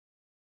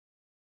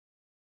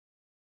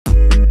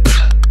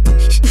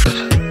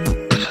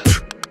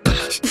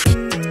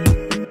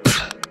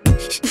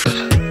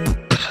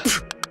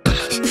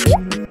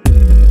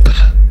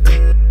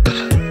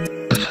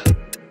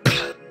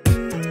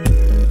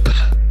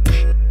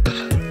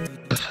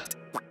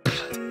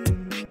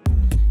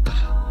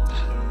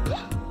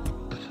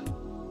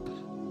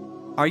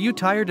Are you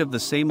tired of the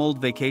same old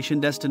vacation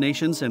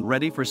destinations and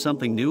ready for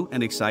something new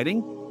and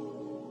exciting?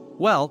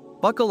 Well,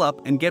 buckle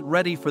up and get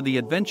ready for the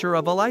adventure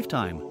of a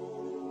lifetime.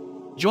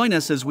 Join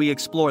us as we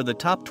explore the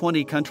top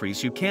 20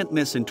 countries you can't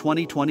miss in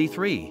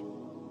 2023.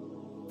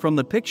 From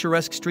the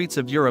picturesque streets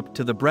of Europe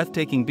to the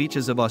breathtaking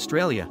beaches of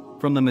Australia,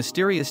 from the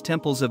mysterious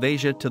temples of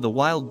Asia to the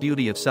wild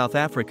beauty of South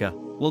Africa,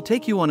 we'll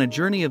take you on a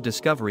journey of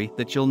discovery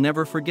that you'll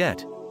never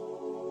forget.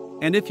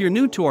 And if you're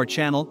new to our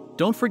channel,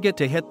 don't forget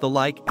to hit the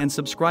like and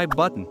subscribe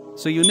button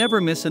so you never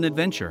miss an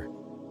adventure.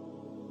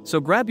 So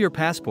grab your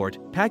passport,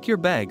 pack your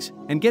bags,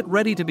 and get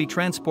ready to be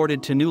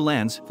transported to new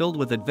lands filled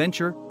with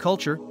adventure,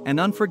 culture, and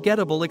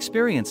unforgettable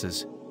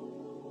experiences.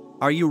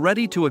 Are you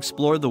ready to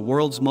explore the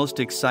world's most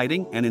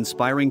exciting and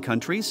inspiring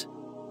countries?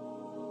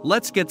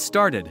 Let's get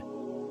started.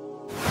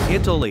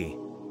 Italy.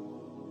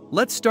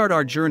 Let's start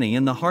our journey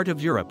in the heart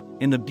of Europe,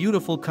 in the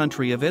beautiful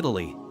country of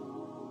Italy.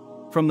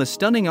 From the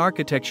stunning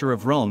architecture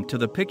of Rome to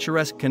the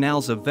picturesque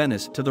canals of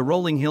Venice to the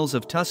rolling hills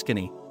of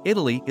Tuscany,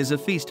 Italy is a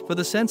feast for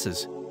the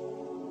senses.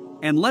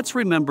 And let's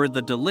remember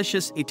the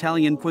delicious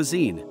Italian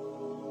cuisine.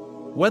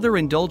 Whether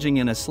indulging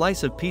in a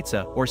slice of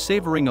pizza or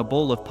savoring a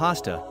bowl of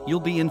pasta, you'll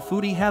be in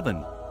foodie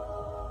heaven.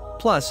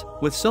 Plus,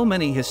 with so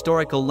many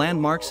historical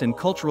landmarks and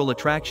cultural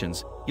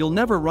attractions, you'll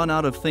never run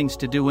out of things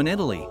to do in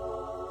Italy.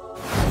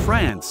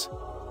 France.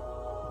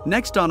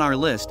 Next on our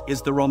list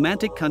is the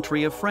romantic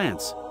country of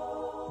France.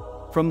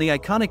 From the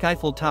iconic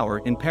Eiffel Tower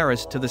in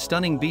Paris to the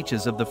stunning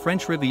beaches of the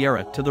French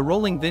Riviera to the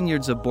rolling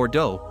vineyards of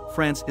Bordeaux,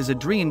 France is a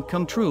dream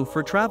come true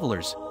for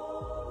travelers.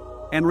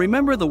 And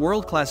remember the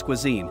world-class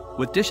cuisine,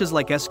 with dishes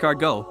like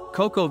escargot,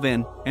 coq au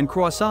vin, and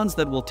croissants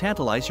that will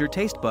tantalize your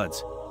taste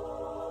buds.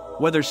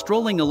 Whether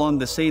strolling along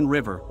the Seine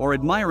River or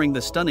admiring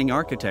the stunning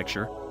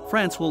architecture,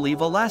 France will leave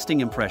a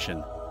lasting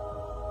impression.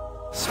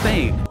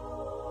 Spain.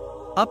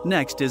 Up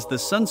next is the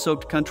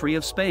sun-soaked country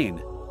of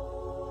Spain.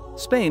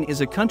 Spain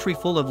is a country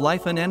full of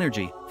life and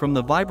energy, from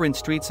the vibrant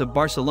streets of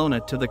Barcelona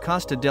to the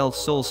Costa del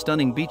Sol's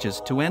stunning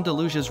beaches to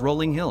Andalusia's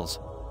rolling hills.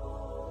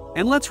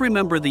 And let's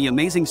remember the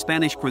amazing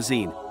Spanish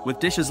cuisine, with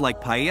dishes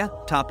like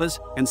paella, tapas,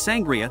 and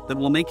sangria that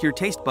will make your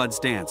taste buds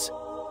dance.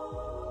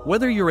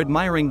 Whether you're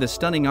admiring the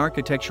stunning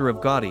architecture of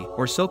Gaudi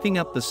or soaking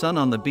up the sun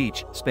on the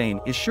beach, Spain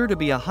is sure to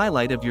be a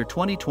highlight of your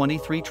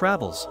 2023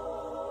 travels.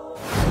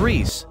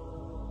 Greece.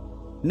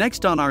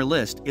 Next on our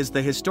list is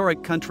the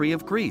historic country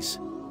of Greece.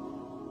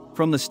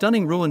 From the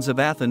stunning ruins of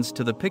Athens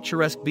to the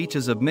picturesque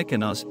beaches of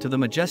Mykonos to the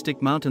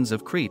majestic mountains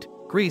of Crete,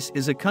 Greece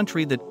is a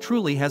country that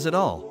truly has it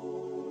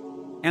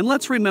all. And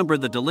let's remember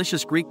the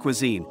delicious Greek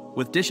cuisine,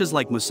 with dishes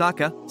like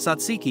moussaka,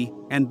 tzatziki,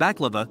 and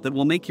baklava that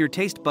will make your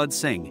taste buds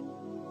sing.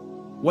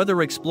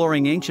 Whether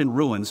exploring ancient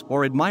ruins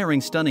or admiring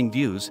stunning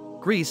views,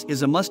 Greece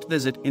is a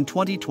must-visit in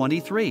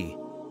 2023.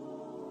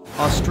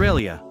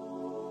 Australia.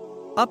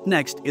 Up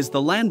next is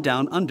the land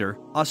down under,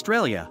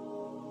 Australia.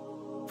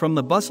 From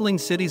the bustling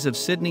cities of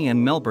Sydney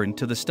and Melbourne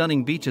to the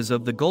stunning beaches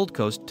of the Gold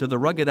Coast to the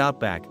rugged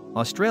outback,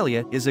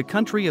 Australia is a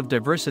country of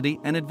diversity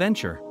and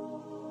adventure.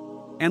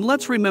 And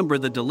let's remember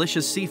the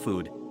delicious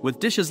seafood, with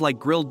dishes like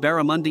grilled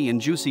barramundi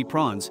and juicy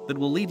prawns that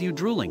will leave you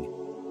drooling.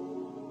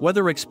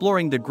 Whether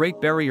exploring the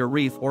Great Barrier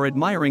Reef or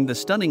admiring the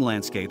stunning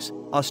landscapes,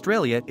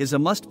 Australia is a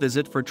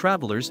must-visit for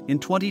travelers in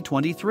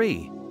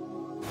 2023.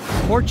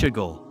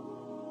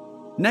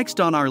 Portugal. Next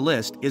on our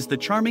list is the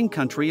charming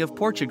country of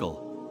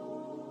Portugal.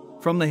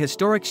 From the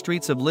historic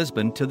streets of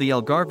Lisbon to the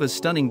Algarve's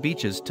stunning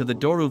beaches to the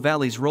Douro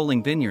Valley's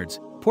rolling vineyards,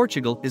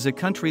 Portugal is a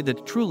country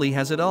that truly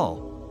has it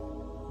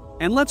all.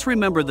 And let's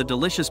remember the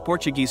delicious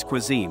Portuguese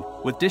cuisine,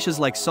 with dishes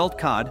like salt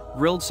cod,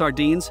 grilled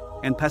sardines,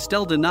 and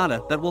pastel de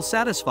nata that will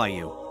satisfy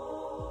you.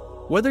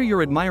 Whether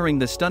you're admiring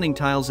the stunning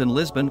tiles in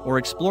Lisbon or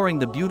exploring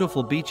the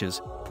beautiful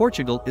beaches,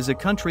 Portugal is a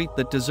country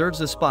that deserves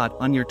a spot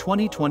on your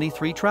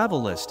 2023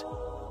 travel list.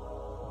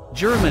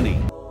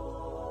 Germany.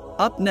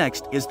 Up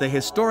next is the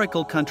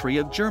historical country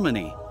of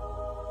Germany.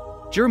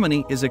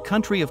 Germany is a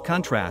country of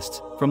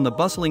contrasts, from the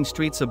bustling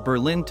streets of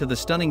Berlin to the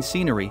stunning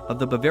scenery of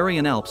the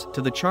Bavarian Alps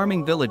to the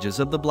charming villages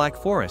of the Black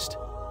Forest.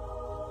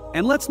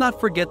 And let's not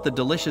forget the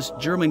delicious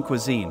German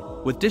cuisine,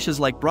 with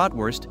dishes like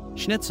bratwurst,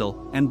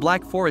 schnitzel, and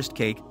Black Forest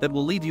cake that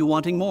will leave you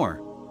wanting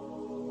more.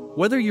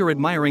 Whether you're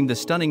admiring the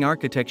stunning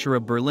architecture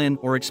of Berlin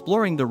or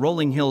exploring the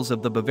rolling hills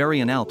of the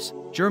Bavarian Alps,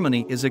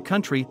 Germany is a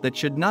country that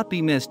should not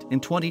be missed in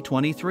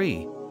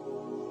 2023.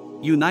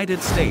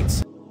 United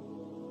States.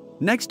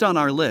 Next on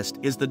our list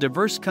is the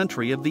diverse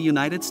country of the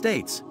United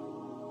States.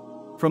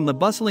 From the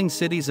bustling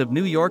cities of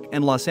New York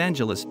and Los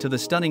Angeles to the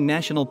stunning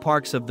national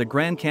parks of the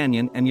Grand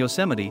Canyon and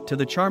Yosemite to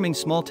the charming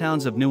small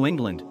towns of New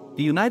England,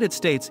 the United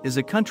States is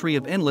a country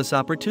of endless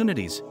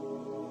opportunities.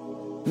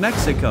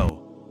 Mexico.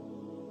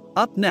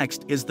 Up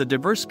next is the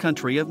diverse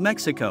country of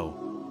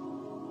Mexico.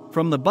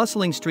 From the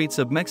bustling streets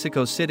of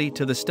Mexico City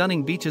to the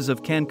stunning beaches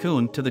of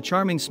Cancun to the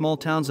charming small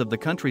towns of the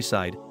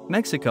countryside,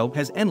 Mexico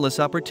has endless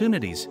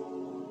opportunities.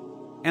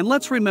 And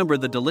let's remember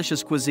the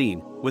delicious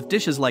cuisine, with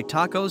dishes like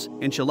tacos,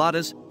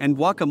 enchiladas, and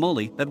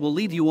guacamole that will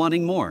leave you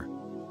wanting more.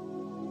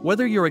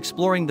 Whether you're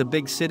exploring the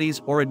big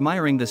cities or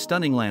admiring the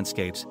stunning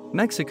landscapes,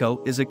 Mexico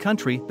is a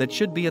country that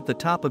should be at the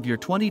top of your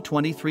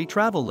 2023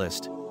 travel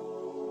list.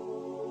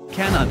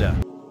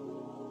 Canada.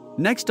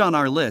 Next on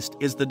our list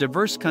is the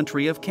diverse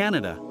country of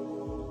Canada.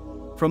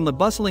 From the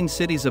bustling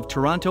cities of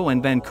Toronto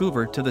and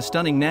Vancouver to the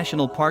stunning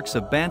national parks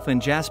of Banff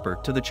and Jasper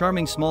to the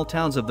charming small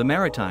towns of the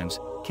Maritimes,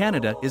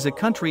 Canada is a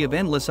country of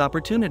endless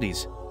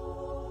opportunities.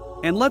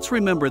 And let's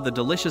remember the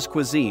delicious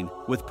cuisine,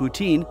 with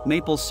poutine,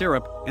 maple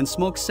syrup, and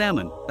smoked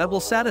salmon, that will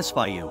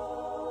satisfy you.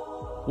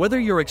 Whether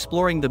you're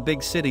exploring the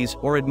big cities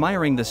or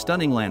admiring the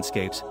stunning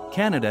landscapes,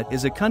 Canada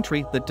is a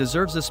country that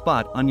deserves a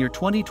spot on your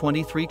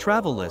 2023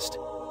 travel list.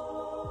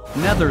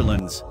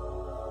 Netherlands.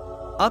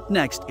 Up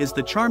next is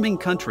the charming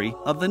country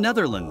of the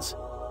Netherlands.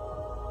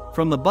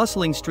 From the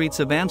bustling streets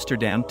of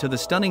Amsterdam to the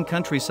stunning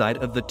countryside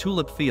of the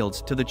tulip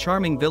fields to the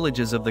charming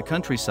villages of the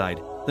countryside,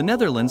 the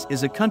Netherlands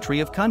is a country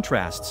of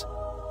contrasts.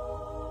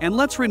 And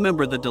let's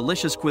remember the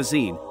delicious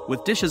cuisine,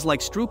 with dishes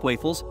like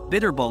stroopwafels,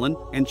 bitterballen,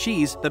 and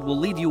cheese that will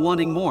leave you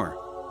wanting more.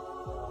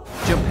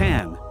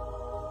 Japan.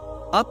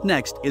 Up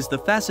next is the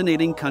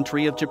fascinating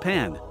country of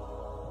Japan.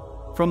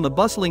 From the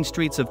bustling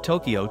streets of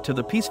Tokyo to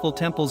the peaceful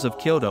temples of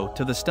Kyoto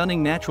to the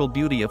stunning natural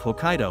beauty of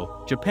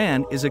Hokkaido,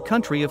 Japan is a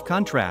country of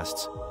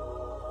contrasts.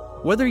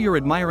 Whether you're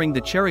admiring the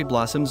cherry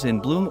blossoms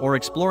in bloom or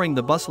exploring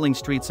the bustling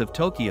streets of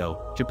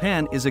Tokyo,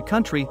 Japan is a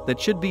country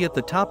that should be at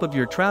the top of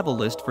your travel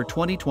list for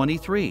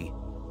 2023.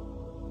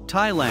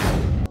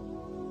 Thailand.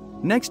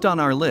 Next on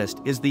our list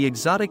is the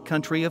exotic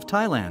country of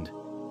Thailand.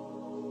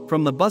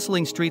 From the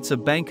bustling streets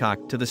of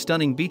Bangkok to the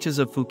stunning beaches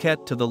of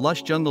Phuket to the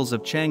lush jungles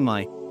of Chiang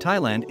Mai,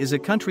 Thailand is a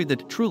country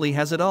that truly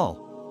has it all.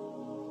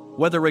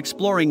 Whether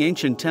exploring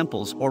ancient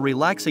temples or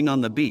relaxing on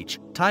the beach,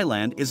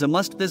 Thailand is a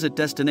must-visit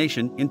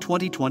destination in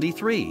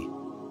 2023.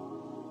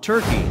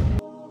 Turkey.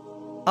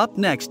 Up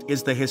next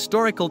is the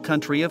historical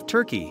country of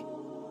Turkey.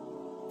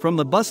 From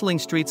the bustling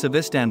streets of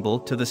Istanbul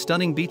to the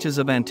stunning beaches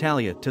of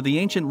Antalya to the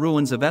ancient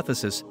ruins of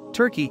Ephesus,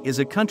 Turkey is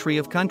a country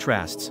of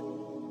contrasts.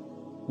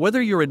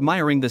 Whether you're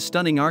admiring the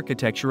stunning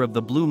architecture of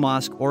the Blue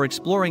Mosque or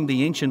exploring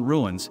the ancient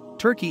ruins,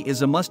 Turkey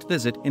is a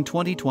must-visit in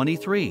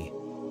 2023.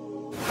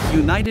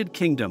 United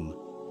Kingdom.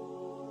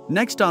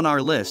 Next on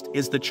our list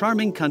is the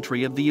charming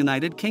country of the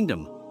United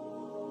Kingdom.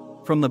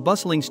 From the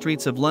bustling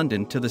streets of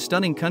London to the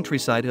stunning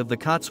countryside of the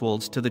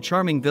Cotswolds to the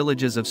charming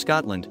villages of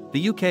Scotland,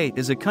 the UK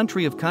is a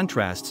country of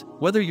contrasts.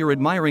 Whether you're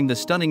admiring the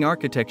stunning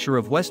architecture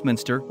of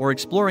Westminster or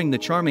exploring the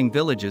charming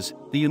villages,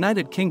 the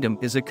United Kingdom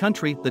is a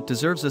country that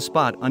deserves a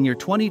spot on your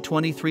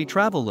 2023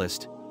 travel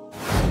list.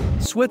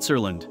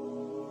 Switzerland.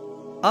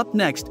 Up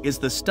next is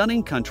the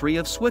stunning country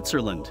of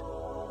Switzerland.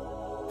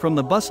 From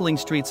the bustling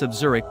streets of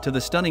Zurich to the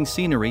stunning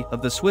scenery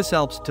of the Swiss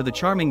Alps to the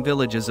charming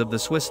villages of the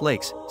Swiss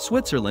lakes,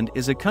 Switzerland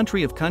is a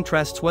country of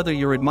contrasts. Whether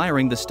you're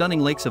admiring the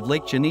stunning lakes of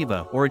Lake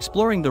Geneva or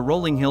exploring the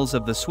rolling hills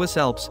of the Swiss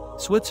Alps,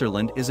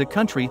 Switzerland is a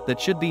country that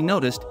should be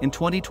noticed in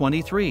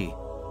 2023.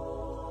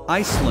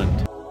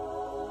 Iceland.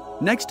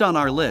 Next on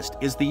our list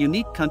is the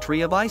unique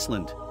country of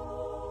Iceland.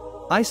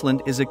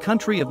 Iceland is a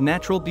country of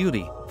natural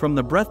beauty, from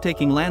the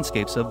breathtaking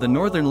landscapes of the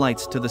northern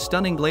lights to the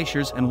stunning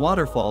glaciers and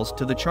waterfalls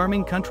to the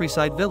charming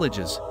countryside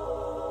villages.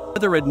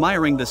 Whether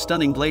admiring the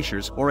stunning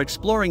glaciers or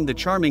exploring the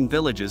charming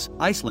villages,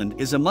 Iceland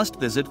is a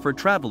must-visit for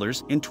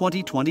travelers in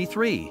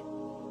 2023.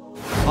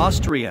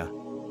 Austria.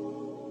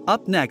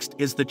 Up next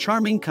is the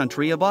charming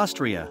country of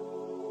Austria.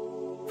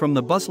 From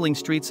the bustling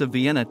streets of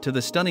Vienna to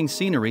the stunning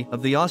scenery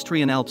of the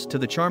Austrian Alps to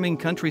the charming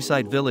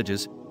countryside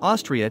villages,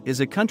 Austria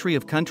is a country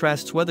of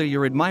contrasts. Whether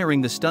you're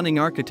admiring the stunning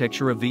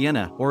architecture of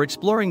Vienna or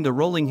exploring the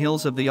rolling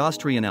hills of the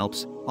Austrian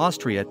Alps,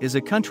 Austria is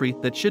a country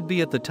that should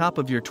be at the top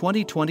of your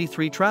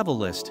 2023 travel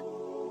list.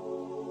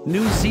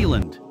 New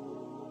Zealand.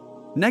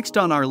 Next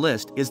on our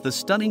list is the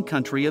stunning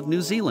country of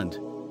New Zealand.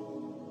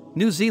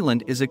 New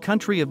Zealand is a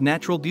country of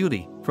natural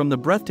beauty, from the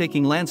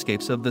breathtaking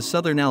landscapes of the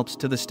Southern Alps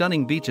to the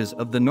stunning beaches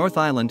of the North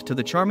Island to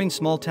the charming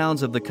small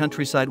towns of the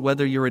countryside.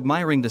 Whether you're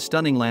admiring the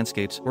stunning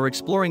landscapes or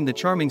exploring the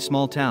charming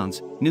small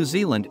towns, New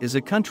Zealand is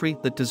a country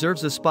that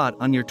deserves a spot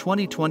on your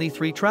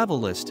 2023 travel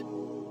list.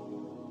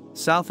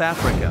 South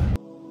Africa.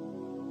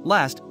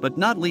 Last but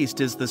not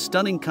least is the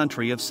stunning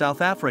country of South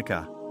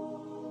Africa.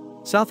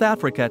 South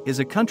Africa is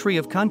a country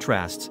of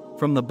contrasts,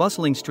 from the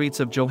bustling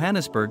streets of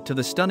Johannesburg to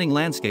the stunning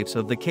landscapes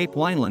of the Cape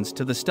Winelands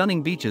to the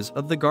stunning beaches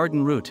of the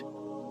Garden Route.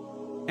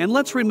 And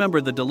let's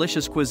remember the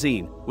delicious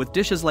cuisine, with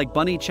dishes like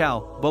bunny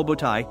chow,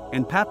 bobotie,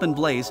 and pap and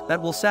blaze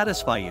that will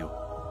satisfy you.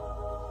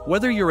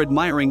 Whether you're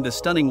admiring the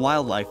stunning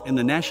wildlife in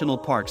the national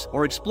parks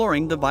or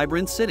exploring the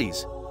vibrant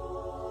cities.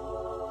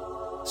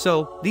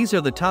 So, these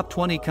are the top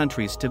 20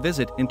 countries to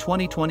visit in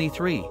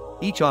 2023,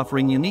 each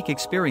offering unique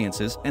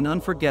experiences and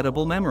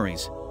unforgettable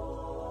memories.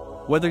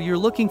 Whether you're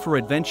looking for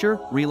adventure,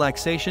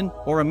 relaxation,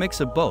 or a mix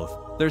of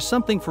both, there's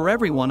something for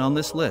everyone on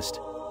this list.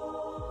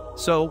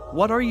 So,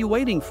 what are you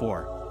waiting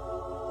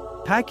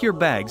for? Pack your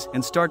bags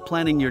and start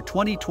planning your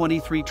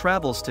 2023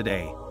 travels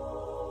today.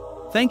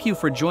 Thank you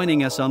for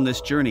joining us on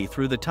this journey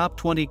through the top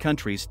 20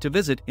 countries to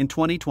visit in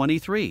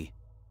 2023.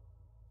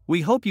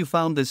 We hope you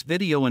found this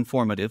video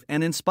informative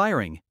and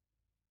inspiring.